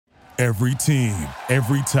Every team,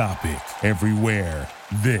 every topic, everywhere.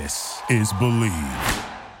 This is Believe.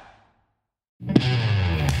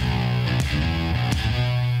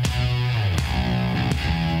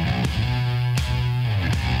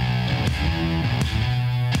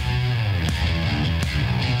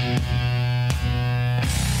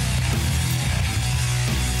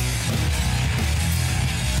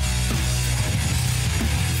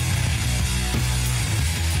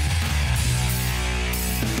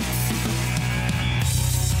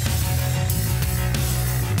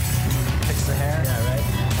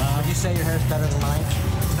 Say your hair's better than mine?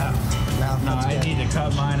 No, I need to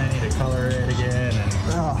cut mine. I need to color it again.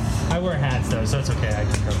 And I wear hats though, so it's okay. I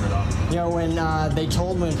can cover it all. You know, when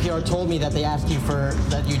PR told me that they asked you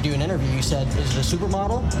that you do an interview, you said, "Is it a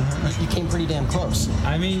supermodel?" You came pretty damn close.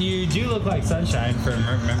 I mean, you do look like sunshine for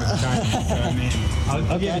Remember the Time. So I mean,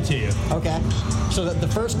 I'll give it to you. Okay. So the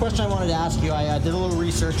first question I wanted to ask you, I did a little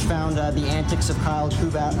research, found the antics of Kyle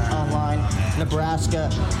Kubat online, Nebraska.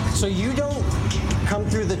 So you don't come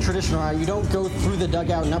through the traditional route. You don't go through the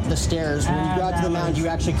dugout and up the stairs. When you go out to the mound, you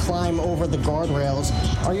actually climb over the guardrails.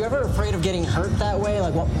 Are you ever afraid of getting hurt that way?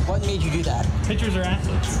 Like, what made you do that? Pitchers are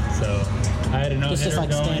athletes, so I had a no-hitter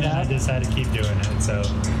going, and I decided to keep doing it. So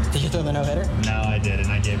did you throw the no-hitter? No, I didn't.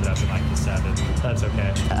 I gave it up in like the 7th. That's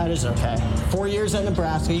okay. That is okay. 4 years at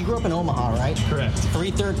Nebraska. You grew up in Omaha, right? Correct.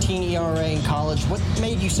 3.13 ERA in college. What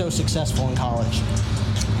made you so successful in college?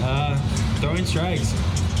 Throwing strikes.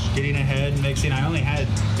 Getting ahead, mixing. I only had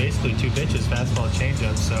basically 2 pitches, fastball,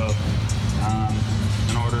 changeup. So,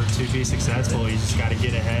 in order to be successful, you just got to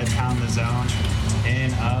get ahead, pound the zone,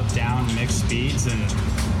 in, up, down, mix speeds, and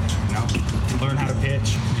learn how to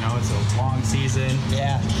pitch. It's a long season.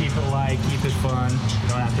 Yeah. Keep it light, keep it fun. You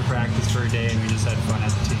don't have to practice for a day, and we just had fun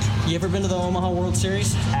as a team. You ever been to the Omaha World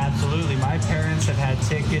Series? Absolutely. My parents have had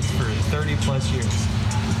tickets for 30 plus years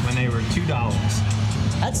when they were $2.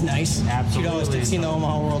 That's nice. Absolutely. $2 to see the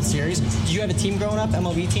Omaha World Series. Did you have a team growing up,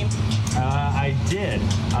 MLB team? I did.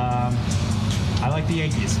 I like the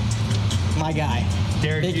Yankees. My guy.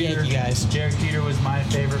 Big Yankee guys. Derek Jeter was my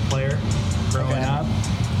favorite player growing up.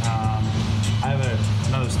 I have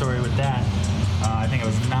another story with that. I think I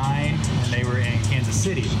was 9, and they were in Kansas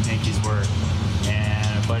City. The Yankees were.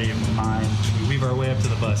 And a buddy of mine, we weave our way up to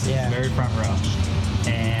the bus. Yeah. Very front row.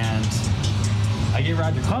 And I gave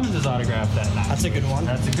Roger Clemens' autograph that night. That's a good one.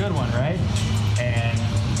 That's a good one, right? And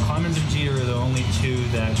Clemens and Jeter are the only 2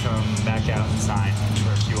 that come back out and sign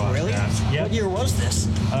for a few autographs. Really? Yep. What year was this?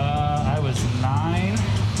 I was 9,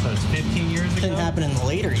 so it's 15 years ago. Didn't happen in the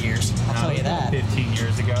later years, I'll tell you that. 15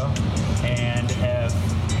 years ago. And if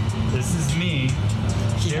this is me,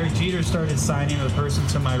 Derek Jeter started signing the person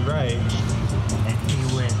to my right, and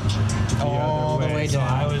he went all the way down.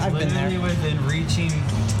 So I was literally within reaching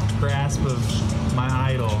grasp of my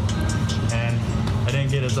idol, and I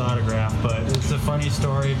didn't get his autograph, but it's a funny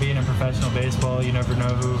story. Being in professional baseball, you never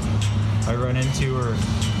know who I run into, or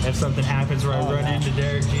if something happens where I run into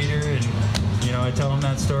Derek Jeter, and I tell him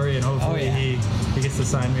that story, and hopefully he gets to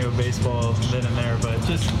sign me a baseball then and there. But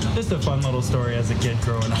just a fun little story as a kid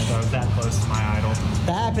growing up. I was that close to my idol.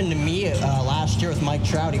 That happened to me last year with Mike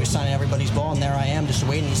Trout. He was signing everybody's ball, and there I am just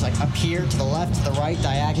waiting. He's like up here, to the left, to the right,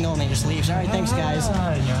 diagonal, and he just leaves. All right, thanks, guys.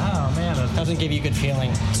 Oh, man. Doesn't give you a good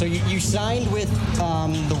feeling. So you signed with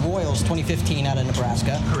the Royals 2015 out of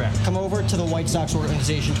Nebraska. Correct. Come over to the White Sox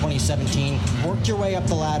organization 2017. Worked your way up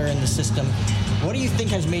the ladder in the system. What do you think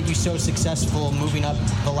has made you so successful moving up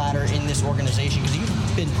the ladder in this organization? Because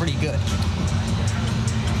you've been pretty good.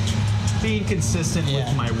 Being consistent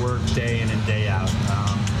with my work day in and day out.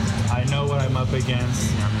 I know what I'm up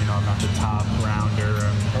against. I'm not the top rounder.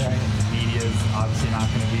 The media's obviously not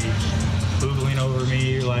going to be boogling over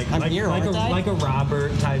me like a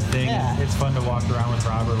Robert type thing. Yeah. It's fun to walk around with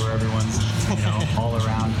Robert where everyone's all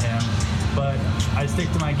around him. But I stick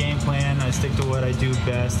to my game plan. I stick to what I do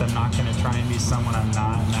best. I'm not going to try and be someone I'm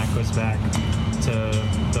not, and that goes back to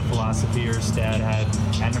the philosophy your dad had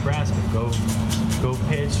at Nebraska. Go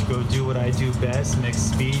pitch, go do what I do best, mix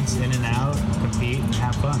speeds in and out, compete, and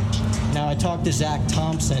have fun. Now, I talked to Zach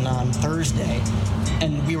Thompson on Thursday,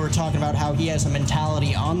 and we were talking about how he has a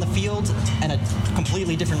mentality on the field and a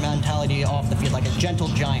completely different mentality off the field, like a gentle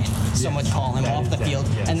giant, some would call him, off the field.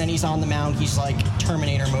 Yes. And then he's on the mound, he's like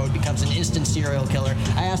Terminator mode, becomes an instant serial killer.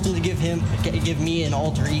 I asked him to give me an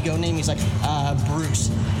alter ego name. He's like,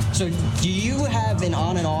 Bruce. So do you have an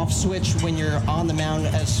on and off switch when you're on the mound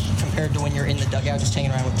as compared to when you're in the dugout just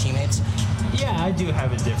hanging around with teammates? Yeah, I do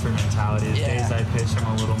have a different mentality. The days I pitch, I'm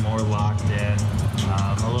a little more locked in,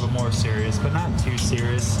 a little more serious, but not too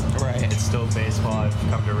serious. Right. It's still baseball. I've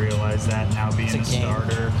come to realize that now being a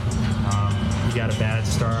starter. you got a bad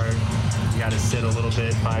start, you got to sit a little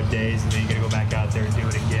bit, 5 days, and then you got to go back out there and do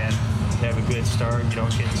it again. You have a good start, you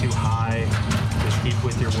don't get too high, just keep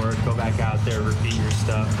with your work, go back out there, repeat your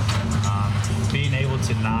stuff. Being able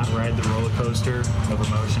to not ride the roller coaster of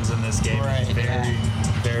emotions in this game is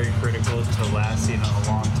very critical to lasting a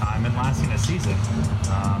long time and lasting a season.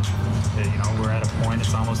 We're at a point,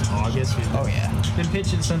 it's almost August. We've been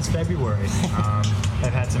pitching since February.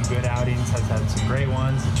 I've had some good outings, I've had some great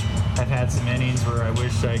ones. I've had some innings where I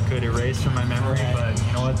wish I could erase from my memory, but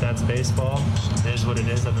you know what, that's baseball. It is what it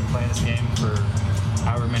is. I've been playing this game for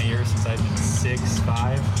however many years, since I've been 6,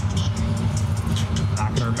 5.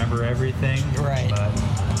 Not going to remember everything, but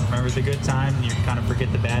remember the good time, and you kind of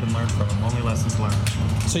forget the bad and learn from them. Only lessons learned.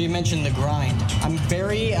 So you mentioned the grind. I'm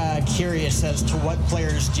very curious as to what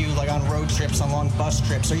players do, like on road trips, on long bus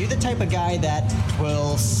trips. Are you the type of guy that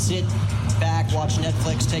will sit back, watch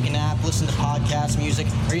Netflix, take a nap, listen to podcasts, music?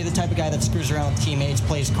 Or are you the type of guy that screws around with teammates,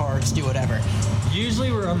 plays cards, do whatever?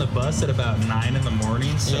 Usually we're on the bus at about 9 in the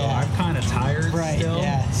morning, so I'm kind of tired still.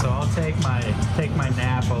 So I'll take my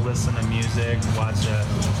nap, I'll listen to music, watch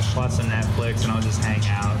some Netflix, and I'll just hang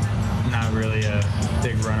out. I'm not really a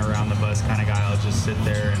big run around the bus kind of guy. I'll just sit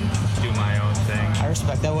there and do my own thing. I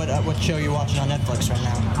respect that. What show are you watching on Netflix right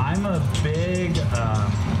now? I'm a big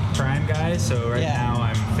crime guy, so right now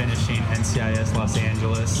I'm finishing NCIS Los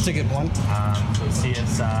Angeles. It's a good one.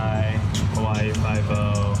 CSI, Hawaii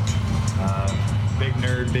Five-0. Big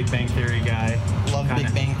nerd, Big Bang Theory guy. Love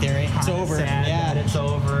Big Bang Theory. It's over. Sad that it's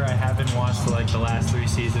over. I haven't watched the last 3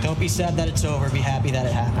 seasons. Don't be sad that it's over. Be happy that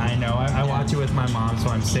it happened. I know. I watch it with my mom, so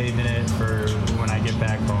I'm saving it for when I get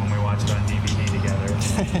back home. We watch it on DVD together.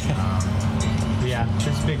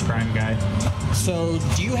 Just a big crime guy. So,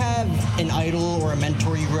 do you have an idol or a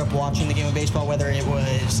mentor you grew up watching the game of baseball, whether it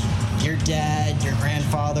was your dad, your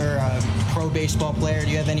grandfather, a pro baseball player?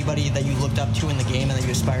 Do you have anybody that you looked up to in the game and that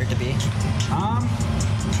you aspired to be?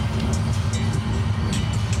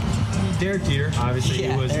 Derek Jeter, obviously,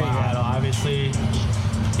 he was my idol. Obviously,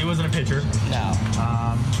 he wasn't a pitcher. No.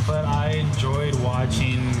 But I enjoyed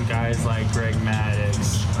watching guys like Greg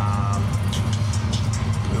Maddux.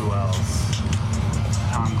 Who else?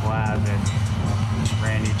 Tom Glavine,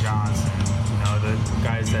 Randy Johnson. The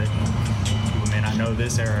guys that people may not know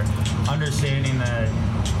this era. Understanding that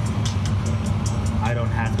I don't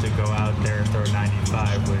have to go out there and throw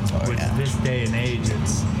 95, with this day and age,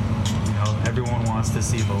 it's, everyone wants to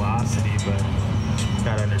see velocity, but you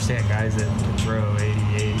gotta understand, guys that throw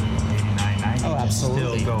 88, 89, 90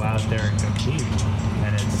 still go out there and compete,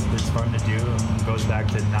 and it's fun to do. It goes back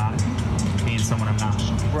to not being someone I'm not.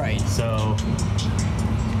 Right. So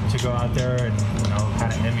to go out there and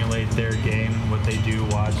kind of emulate their game, what they do,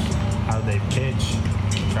 watch how they pitch,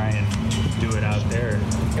 try and do it out there.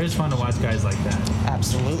 It was fun to watch guys like that.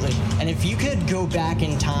 Absolutely. And if you could go back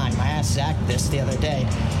in time, I asked Zach this the other day.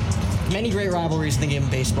 Many great rivalries in the game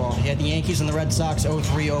of baseball. You had the Yankees and the Red Sox,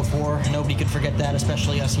 03, 04. Nobody could forget that,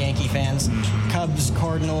 especially us Yankee fans. Cubs,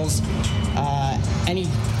 Cardinals, any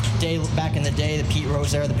day back in the day, the Pete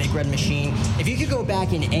Rose era, the Big Red Machine. If you could go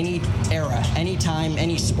back in any era, any time,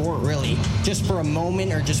 any sport really, just for a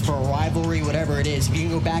moment or just for a rivalry, whatever it is, if you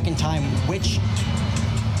can go back in time, which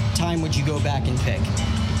time would you go back and pick?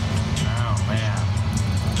 Oh, man.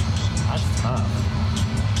 That's tough.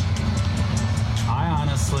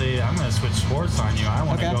 I'm going to switch sports on you. I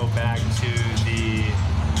want to go back to the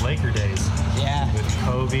Laker days. Yeah. With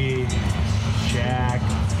Kobe, Shaq.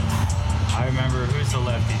 I remember, who's the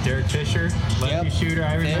lefty? Derek Fisher, lefty shooter.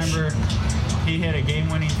 I remember he hit a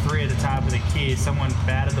game-winning 3 at the top of the key. Someone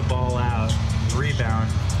batted the ball out, rebound,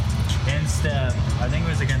 in step. I think it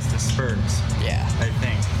was against the Spurs. Yeah. I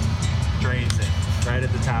think. Drains it right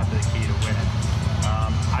at the top of the key to win it.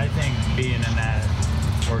 I think being in that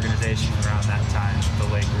organization around that time, the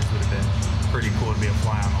Lakers would have been pretty cool to be a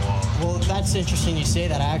fly on the wall. Well, that's interesting you say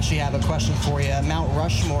that. I actually have a question for you. Mount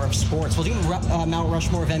Rushmore of sports. Well, even Mount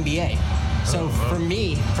Rushmore of NBA. So for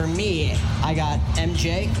me, I got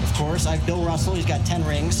MJ, of course. I have Bill Russell. He's got 10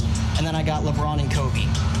 rings. And then I got LeBron and Kobe.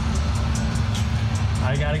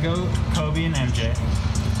 I got to go Kobe and MJ.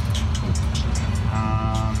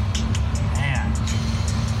 Man.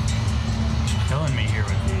 Killing me here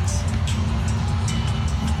with these.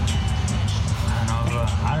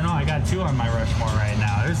 I don't know. I got 2 on my Rushmore right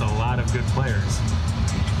now. There's a lot of good players.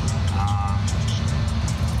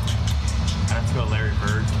 I have to go Larry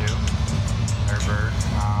Bird, too. Larry Bird.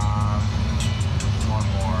 One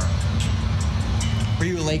more. Were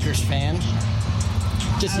you a Lakers fan?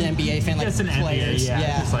 Just an NBA fan, like just an players? NBA,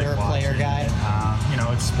 yeah. Just like you're a player guy.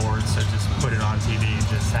 It's sports, so just put it on TV and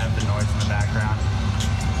just have the noise in the background.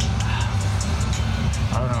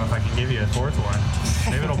 I don't know if I can give you a fourth one.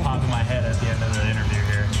 Maybe it'll pop in my head at the end of the interview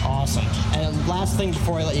here. Awesome. And last thing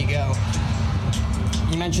before I let you go.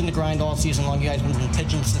 You mentioned the grind all season long. You guys have been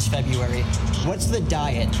pitching since February. What's the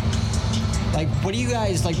diet? Like, what do you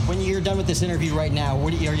guys, like, when you're done with this interview right now, are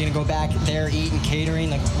you going to go back there, eat and catering?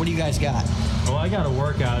 Like, what do you guys got? Well, I got a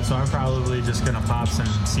workout, so I'm probably just going to pop some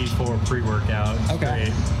C4 pre-workout.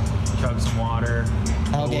 Okay. Straight, chug some water.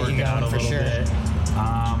 I'll get you going for sure. Bit.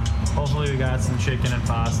 Hopefully we got some chicken and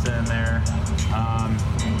pasta in there.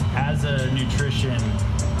 As a nutrition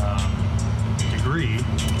degree,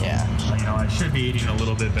 I should be eating a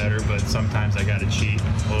little bit better, but sometimes I got to cheat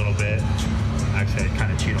a little bit. Actually, I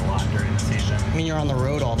kind of cheat a lot during the season. I mean, you're on the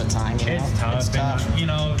road all the time, you know? It's tough. It's tough. And,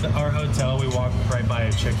 our hotel, we walk right by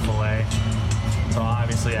a Chick-fil-A. So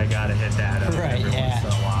obviously I got to hit that up every once in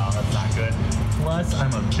a while. That's not good. Plus,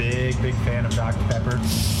 I'm a big, big fan of Dr. Pepper.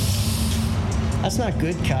 That's not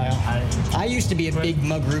good, Kyle. I used to be a big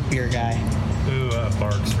mug root beer guy. Who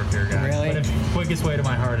barks for beer guy? Really? But the quickest way to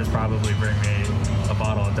my heart is probably bring me a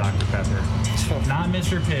bottle of Dr. Pepper. Not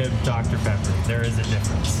Mr. Pibb, Dr. Pepper. There is a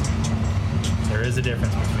difference. There is a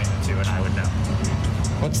difference between the two, and I would know.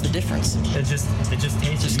 What's the difference? It just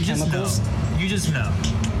tastes. Just chemicals? You just know.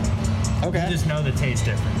 Okay. You just know the taste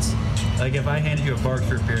difference. Like if I handed you a Barks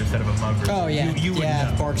root beer instead of a mug root beer, you would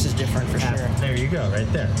know. Barks is different for sure. There you go, right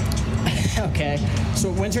there. Okay.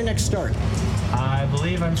 So when's your next start? I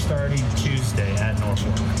believe I'm starting Tuesday at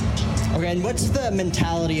Norfolk. Okay, and what's the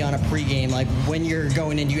mentality on a pregame? Like when you're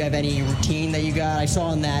going in, do you have any routine that you got? I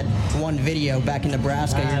saw in that one video back in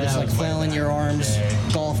Nebraska, you're just like flailing your arms,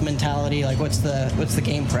 golf mentality. Like what's the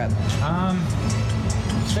game prep?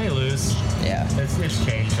 Stay loose. Yeah. It's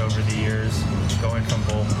changed over the years, going from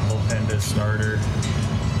bullpen to starter.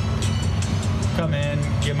 Come in,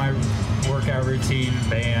 get my workout routine,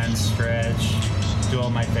 band, stretch, do all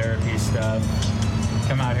my therapy stuff.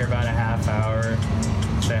 Come out here about a half hour,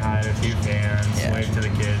 say hi to a few fans, wave to the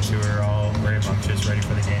kids who are all very bumptious, ready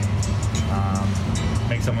for the game.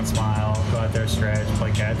 Make someone smile, go out there, stretch,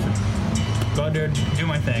 play catch, and go out there and do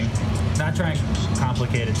my thing. Not try and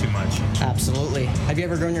complicate it too much. Absolutely. Have you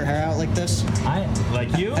ever grown your hair out like this?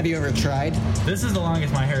 Like you? Have you ever tried? This is the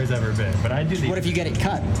longest my hair has ever been, but I do the... What if you get it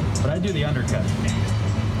cut? But I do the undercut.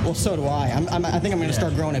 Well, so do I. I think I'm going to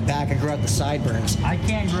start growing it back. I grew out the sideburns. I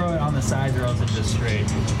can't grow it on the sides or else it's just straight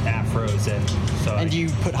afros in. So and do you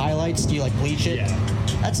put highlights? Do you like bleach it? Yeah.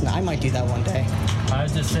 I might do that one day. I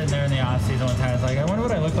was just sitting there in the off season one time. I was like, I wonder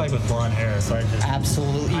what I look like with blonde hair. So I just...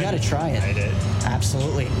 Absolutely. You got to try it. I did.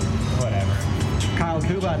 Absolutely. Whatever. Kyle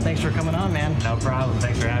Kubat, thanks for coming on, man. No problem.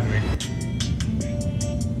 Thanks for having me.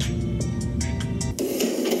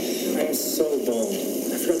 I'm so bummed.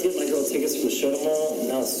 I forgot to get my girl tickets for the show tomorrow, and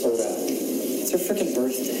now it's sold out. It's her freaking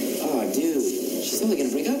birthday. Oh, dude. She's totally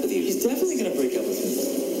gonna break up with you. She's definitely gonna break up with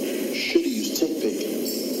me. Should've used Tick Pick.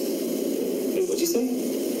 Wait, what'd you say?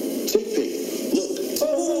 Tick Pick. Look.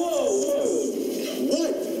 Whoa.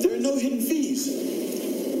 What? There are no hidden fees.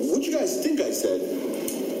 What'd you guys think I said?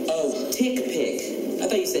 Oh, Tick Pick. I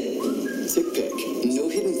thought you said Tick Pick. No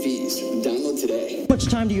hidden fees. Download today. How much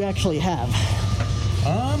time do you actually have?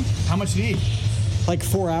 How much do you need? Like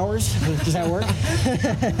 4 hours? Does that work?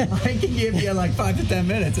 I can give you like 5 to 10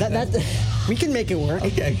 minutes. We can make it work.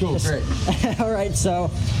 Okay, cool, great. All right, so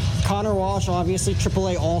Connor Walsh, obviously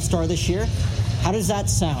AAA All-Star this year. How does that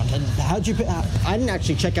sound? And how'd you? I didn't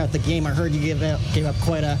actually check out the game. I heard you gave up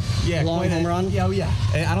quite a long home run. Yeah,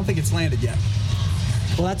 I don't think it's landed yet.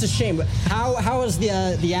 Well, that's a shame. But how was the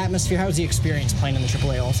atmosphere? How was the experience playing in the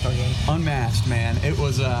AAA All-Star game? Unmatched, man. It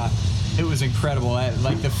was incredible.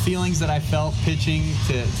 Like the feelings that I felt pitching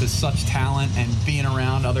to such talent and being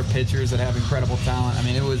around other pitchers that have incredible talent. I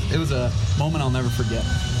mean, it was a moment I'll never forget.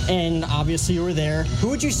 And obviously you were there. Who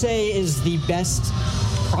would you say is the best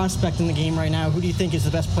prospect in the game right now? Who do you think is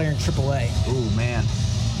the best player in AAA? Ooh, man.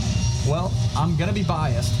 Well, I'm gonna be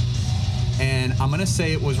biased, and I'm gonna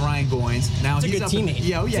say it was Ryan Goins. Now he's a good teammate.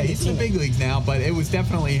 He's in the big leagues now, but it was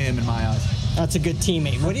definitely him in my eyes. That's a good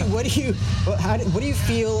teammate. What do you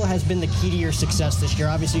feel has been the key to your success this year?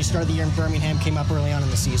 Obviously, you started the year in Birmingham, came up early on in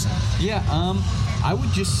the season. Yeah, I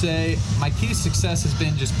would just say my key to success has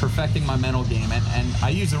been just perfecting my mental game, and I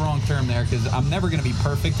use the wrong term there because I'm never going to be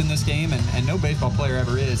perfect in this game, and no baseball player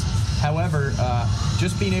ever is. However,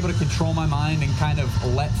 just being able to control my mind and kind of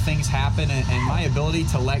let things happen, and my ability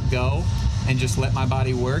to let go and just let my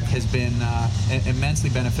body work has been immensely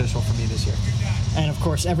beneficial for me this year. And, of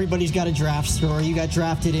course, everybody's got a draft story. You got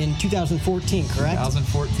drafted in 2014, correct?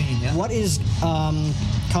 2014, yeah. What is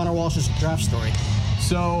Connor Walsh's draft story?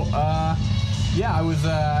 So, I was,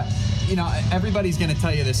 everybody's going to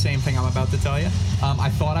tell you the same thing I'm about to tell you. I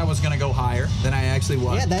thought I was going to go higher than I actually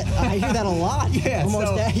was. Yeah, I hear that a lot. Yeah,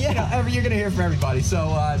 almost. You're going to hear from everybody. So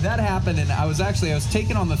that happened, and I was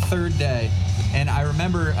taken on the third day, and I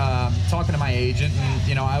remember talking to my agent,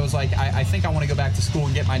 and I was like, I think I want to go back to school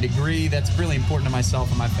and get my degree. That's really important to myself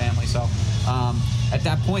and my family. So at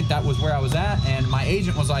that point, that was where I was at, and my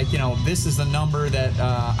agent was like, this is the number that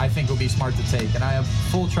I think will be smart to take, and I have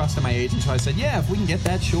full trust in my agent. So I said, yeah, if we can get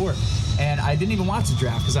that, sure. And I didn't even watch the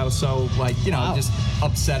draft because I was so just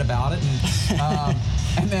upset about it.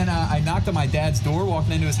 And then I knocked on my dad's door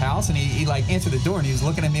walking into his house, and he answered the door, and he was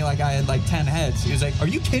looking at me like I had 10 heads. He was like, "Are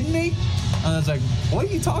you kidding me?" And I was like, "What are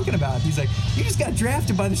you talking about?" He's like, "You just got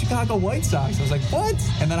drafted by the Chicago White Sox." I was like, "What?"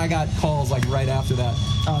 And then I got calls right after that.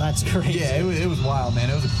 Oh, that's crazy. Yeah, it was wild, man.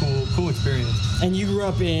 It was a cool experience. And you grew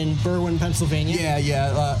up in Berwyn, Pennsylvania?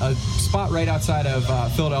 Yeah, a spot right outside of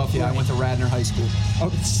Philadelphia. Right. I went to Radnor High School. Oh,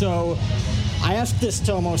 so I ask this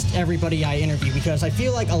to almost everybody I interview because I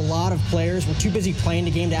feel like a lot of players were too busy playing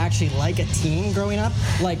the game to actually like a team growing up.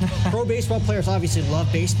 Like, pro baseball players obviously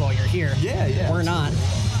love baseball. You're here. Yeah. We're not.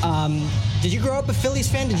 Did you grow up a Phillies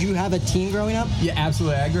fan? Did you have a team growing up? Yeah,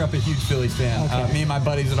 absolutely. I grew up a huge Phillies fan. Okay. Me and my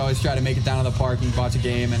buddies would always try to make it down to the park and watch a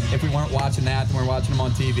game. And if we weren't watching that, then we were watching them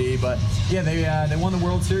on TV. But yeah, they won the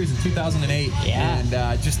World Series in 2008. Yeah.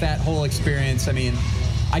 And just that whole experience. I mean,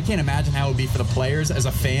 I can't imagine how it would be for the players as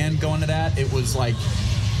a fan going to that. It was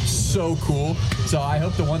so cool. So I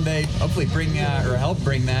hope to one day hopefully bring or help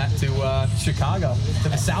bring that to Chicago, to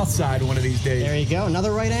the South Side one of these days. There you go.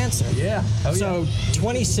 Another right answer. Yeah. So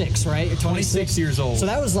 26, right? You're 26 years old. So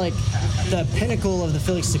that was the pinnacle of the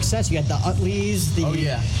Phillies' success. You had the Utleys, the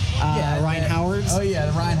Ryan Howards. Oh yeah,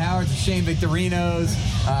 the Ryan Howards, the Shane Victorinos,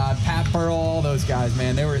 Pat Burrell, all those guys,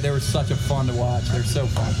 man. They were such a fun to watch. They're so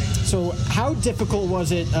fun. So how difficult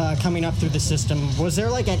was it coming up through the system? Was there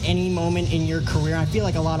at any moment in your career, I feel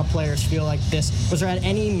like a lot of players feel like this, was there at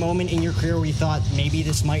any moment in your career where you thought maybe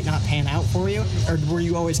this might not pan out for you? Or were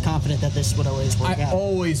you always confident that this would always work out? I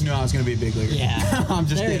always knew I was going to be a big leaguer. Yeah. I'm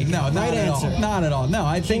just kidding. No, not at all. Not at all.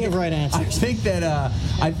 No, King of right answers. I think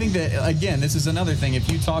that again, this is another thing. If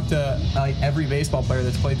you talk to every baseball player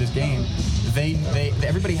that's played this game,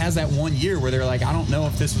 everybody has that 1 year where they're like, I don't know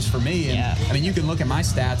if this was for me. And I mean, you can look at my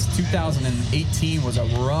stats. 2018 was a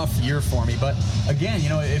rough year for me. But again,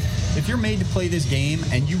 if you're made to play this game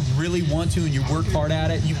and you really want to and you work hard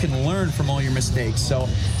at it, you can learn from all your mistakes. So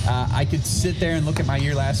I could sit there and look at my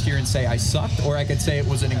year last year and say I sucked, or I could say it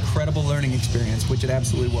was an incredible learning experience, which it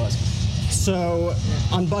absolutely was. So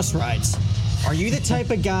on bus rides, are you the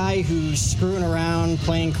type of guy who's screwing around,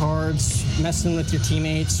 playing cards, messing with your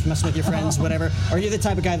teammates, messing with your friends, whatever? Or are you the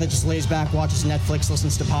type of guy that just lays back, watches Netflix,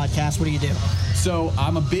 listens to podcasts? What do you do? So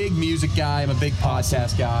I'm a big music guy. I'm a big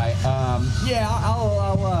podcast guy.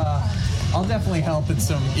 I'll definitely help in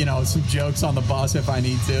some jokes on the bus if I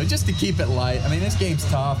need to, just to keep it light. I mean, this game's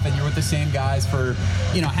tough, and you're with the same guys for,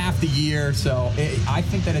 half the year. So I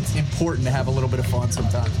think that it's important to have a little bit of fun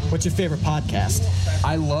sometimes. What's your favorite podcast?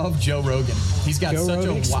 I love Joe Rogan. He's got Joe such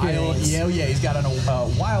Rogan a wild, experience. He's got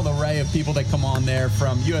a wild array of people that come on there,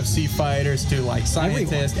 from UFC fighters to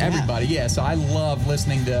scientists, everybody. Yeah, so I love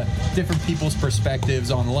listening to different people's perspectives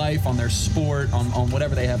on life, on their sport, on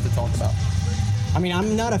whatever they have to talk about. I mean,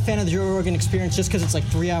 I'm not a fan of the Joe Rogan experience just because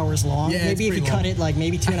it's 3 hours long. Yeah, maybe if you cut it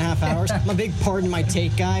maybe 2.5 hours. I'm a big Pardon My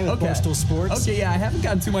Take guy with Barstool Sports. Okay, yeah, I haven't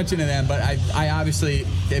gotten too much into them, but I obviously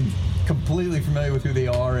am completely familiar with who they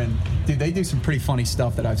are, and dude, they do some pretty funny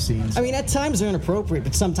stuff that I've seen. I mean, at times they're inappropriate,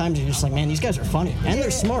 but sometimes you're just like, man, these guys are funny and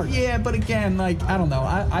they're smart. Yeah, but again, I don't know.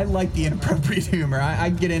 I like the inappropriate humor. I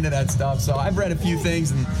get into that stuff. So I've read a few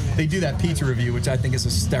things, and they do that pizza review, which I think is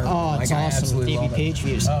hysterical. Oh, it's awesome. Davey Page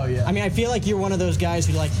views. Oh yeah. I mean, I feel like you're one of those guys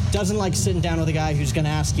who doesn't like sitting down with a guy who's going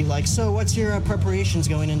to ask you so what's your preparations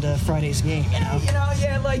going into Friday's game?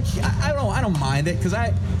 I don't mind it because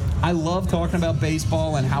I love talking about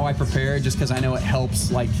baseball and how I prepare, just because I know it helps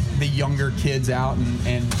the younger kids out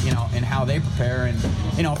and how they prepare, and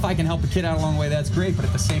if I can help a kid out along the way, that's great. But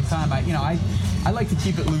at the same time, I like to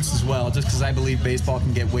keep it loose as well, just because I believe baseball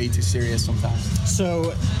can get way too serious sometimes.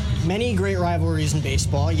 So many great rivalries in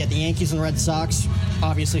baseball. You got the Yankees and Red Sox,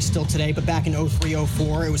 obviously still today, but back in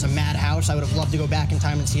 03-04, it was a madhouse. I would have loved to go back in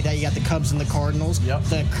time and see that. You got the Cubs and the Cardinals. Yep.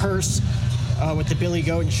 The curse with the Billy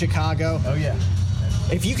Goat in Chicago. Oh yeah.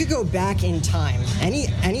 If you could go back in time,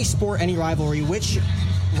 any sport, any rivalry, which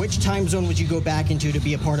time zone would you go back into to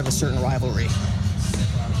be a part of a certain rivalry?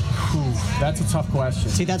 That's a tough question.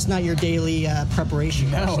 See, that's not your daily preparation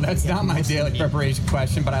question. No, that's not my daily preparation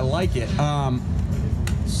question, but I like it.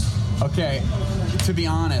 Okay. to be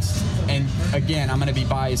honest, and again, I'm going to be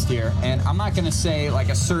biased here, and I'm not going to say like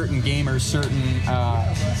a certain game or certain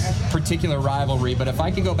particular rivalry, but if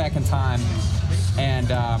I could go back in time and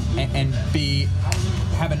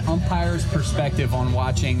have an umpire's perspective on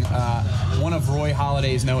watching one of Roy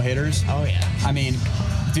Halladay's no-hitters. Oh, yeah. I mean,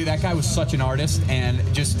 dude, that guy was such an artist, and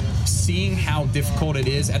just seeing how difficult it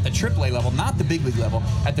is at the AAA level, not the big league level,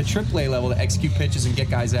 at the AAA level to execute pitches and get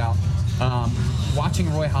guys out.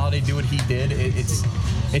 Watching Roy Halladay do what he did,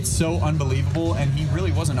 it's so unbelievable, and he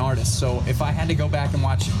really was an artist. So if I had to go back and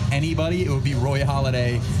watch anybody, it would be Roy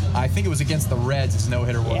Halladay. I think it was against the Reds, his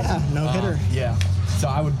no-hitter was. Yeah, no-hitter. Yeah. So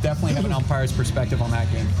I would definitely have an umpire's perspective on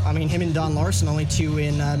that game. I mean, him and Don Larson, only two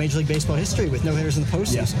in Major League Baseball history with no-hitters in the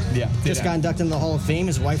postseason. Yeah. Just got inducted into the Hall of Fame.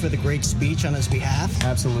 His wife with a great speech on his behalf.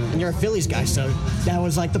 Absolutely. And you're a Phillies guy, so that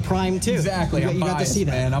was like the prime, too. Exactly. You got to see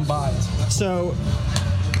that. Man, I'm biased. So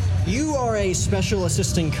you are a special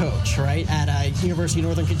assistant coach, right, at University of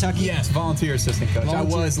Northern Kentucky? Yes, volunteer assistant coach. I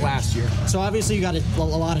was last year. So obviously you got a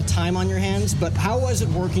lot of time on your hands, but how was it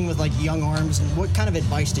working with like young arms, and what kind of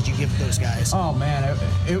advice did you give those guys? Oh man,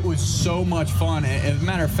 it was so much fun. As a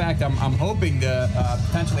matter of fact, I'm hoping to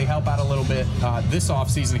potentially help out a little bit this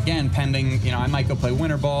offseason again, pending, I might go play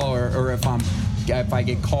winter ball or if I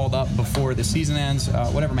get called up before the season ends,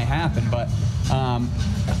 whatever may happen. But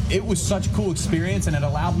it was such a cool experience, and it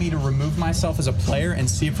allowed me to remove myself as a player and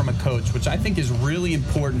see it from a coach, which I think is really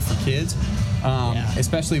important for kids,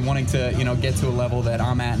 especially wanting to, get to a level that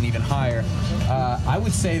I'm at and even higher. I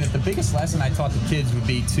would say that the biggest lesson I taught the kids would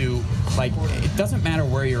be to, it doesn't matter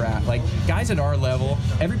where you're at. Like, guys at our level,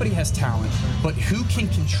 everybody has talent, but who can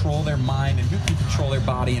control their mind and who can control their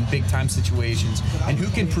body in big-time situations and who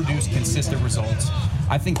can produce consistent results?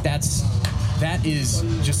 I think that is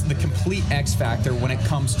just the complete X factor when it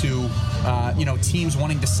comes to, teams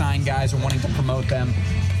wanting to sign guys or wanting to promote them.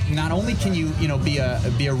 Not only can you, be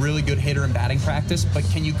a really good hitter in batting practice, but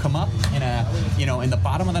can you come up in the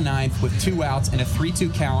bottom of the ninth with 2 outs and a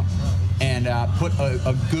 3-2 count and put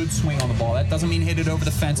a good swing on the ball? That doesn't mean hit it over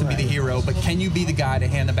the fence and be the hero, but can you be the guy to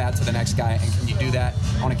hand the bat to the next guy, and can you do that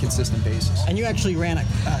on a consistent basis? And you actually ran a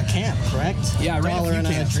camp, correct? Yeah, I ran Dollar a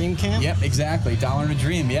few camps. A Dream camp? Yep, exactly. Dollar and a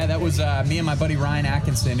Dream. Yeah, that was me and my buddy Ryan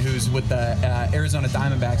Atkinson, who's with the Arizona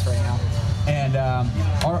Diamondbacks right now. And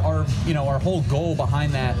our whole goal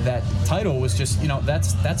behind that title was just,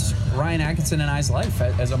 that's Ryan Atkinson and I's life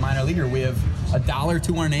as a minor leaguer. We have $1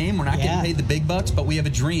 to our name. We're not getting paid the big bucks, but we have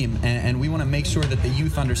a dream, and we want to make sure that the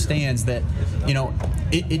youth understands that,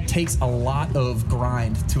 it takes a lot of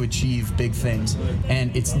grind to achieve big things,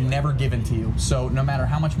 and it's never given to you. So no matter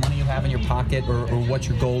how much money you have in your pocket or what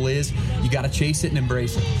your goal is, you got to chase it and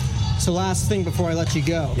embrace it. So last thing before I let you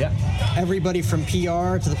go. Yep. Everybody from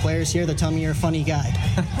PR to the players here, they're telling me you're a funny guy.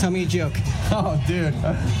 Tell me a joke. Oh, dude.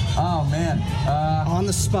 Oh, man. On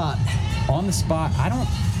the spot. On the spot. I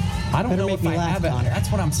don't know if I have it.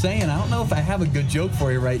 That's what I'm saying. I don't know if I have a good joke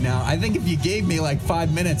for you right now. I think if you gave me like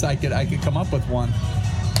 5 minutes, I could come up with one.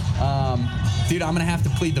 Dude, I'm going to have to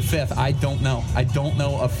plead the fifth. I don't know. I don't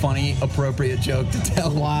know a funny, appropriate joke to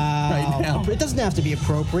tell right now. It doesn't have to be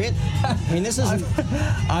appropriate. I mean, this isn't...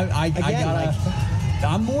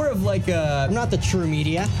 I'm more of like a... I'm not the true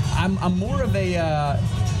media. I'm more of a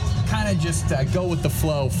kind of just go with the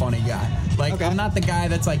flow funny guy. I'm not the guy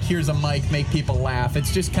that's like, here's a mic, make people laugh.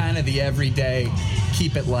 It's just kind of the everyday,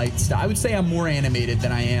 keep it light stuff. I would say I'm more animated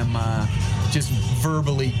than I am just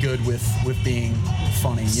verbally good with being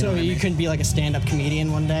funny. So you couldn't be like a stand-up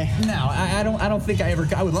comedian one day? No, I don't think I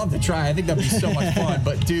would love to try. I think that'd be so much fun.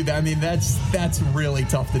 But dude, I mean, that's really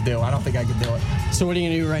tough to do. I don't think I could do it. So what are you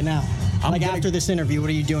gonna do right now? After this interview,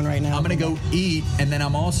 what are you doing right now? I'm going to go eat, and then I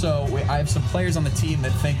have some players on the team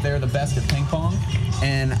that think they're the best at ping pong,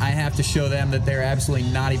 and I have to show them that they're absolutely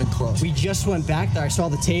not even close. We just went back there. I saw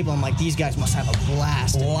the table. I'm like, these guys must have a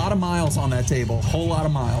blast. A lot of miles on that table. A whole lot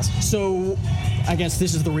of miles. So I guess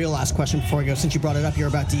this is the real last question before I go. Since you brought it up, you're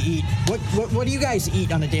about to eat. What do you guys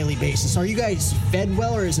eat on a daily basis? Are you guys fed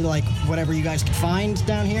well, or is it like whatever you guys can find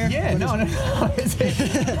down here? Yeah, no. I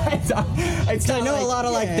know a lot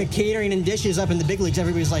of like the catering and dishes up in the big leagues.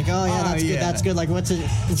 Everybody's like, oh yeah, good. That's good. Like, what's it?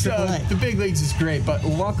 AAA? The big leagues is great, but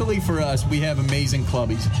luckily for us, we have amazing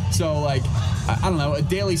clubbies. So like, I don't know, a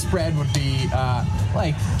daily spread would be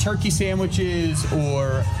like turkey sandwiches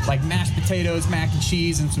or like mashed potatoes, mac and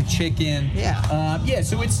cheese, and some chicken. Yeah. Yeah,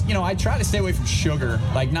 so it's, I try to stay away from sugar.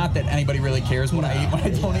 Like, not that anybody really cares what I eat when I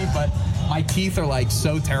don't eat, but my teeth are, like,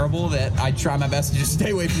 so terrible that I try my best to just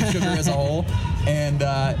stay away from sugar as a whole. And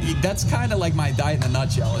that's kind of like my diet in a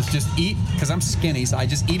nutshell. Is just eat, because I'm skinny, so I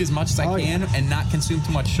just eat as much as I can and not consume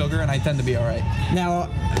too much sugar, and I tend to be all right. Now,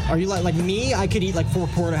 are you like me? I could eat like 4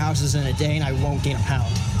 porterhouses in a day, and I won't gain a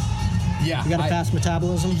pound. Yeah, you got a fast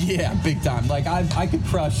metabolism. Yeah, big time. Like I could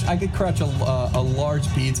crush a large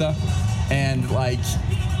pizza, and like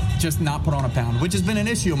just not put on a pound, which has been an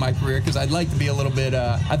issue in my career because I'd like to be a little bit.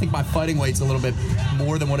 I think my fighting weight's a little bit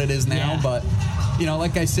more than what it is now, but.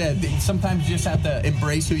 Like I said, sometimes you just have to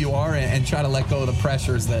embrace who you are and try to let go of the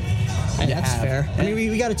pressures that you that's have. Fair. I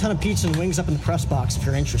mean, we got a ton of pizza and wings up in the press box if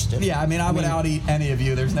you're interested. Yeah, I would out-eat any of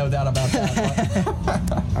you. There's no doubt about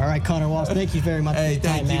that. All right, Connor Walsh, thank you very much for your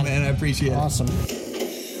time, thank you, man. I appreciate it. Awesome.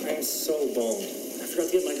 I'm so bummed. I forgot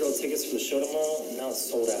to get my girl tickets for the show tomorrow, and now it's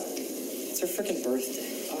sold out. It's her freaking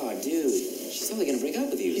birthday. Oh, dude. She's totally gonna break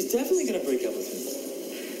up with you. He's definitely gonna break up with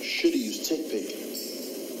me. Should've used TickPick.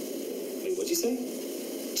 Wait, what'd you say?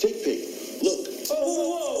 TickPick. Look.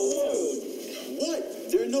 Whoa.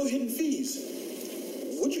 What? There are no hidden fees.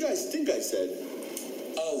 What'd you guys think I said?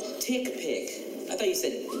 Oh, TickPick. I thought you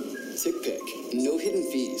said TickPick. No hidden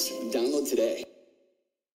fees. Download today.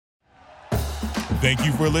 Thank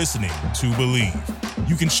you for listening to Believe.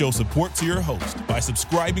 You can show support to your host by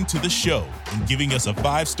subscribing to the show and giving us a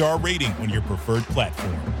 5-star rating on your preferred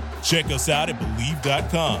platform. Check us out at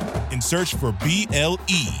Believe.com and search for BLEAV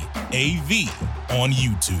on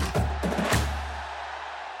YouTube.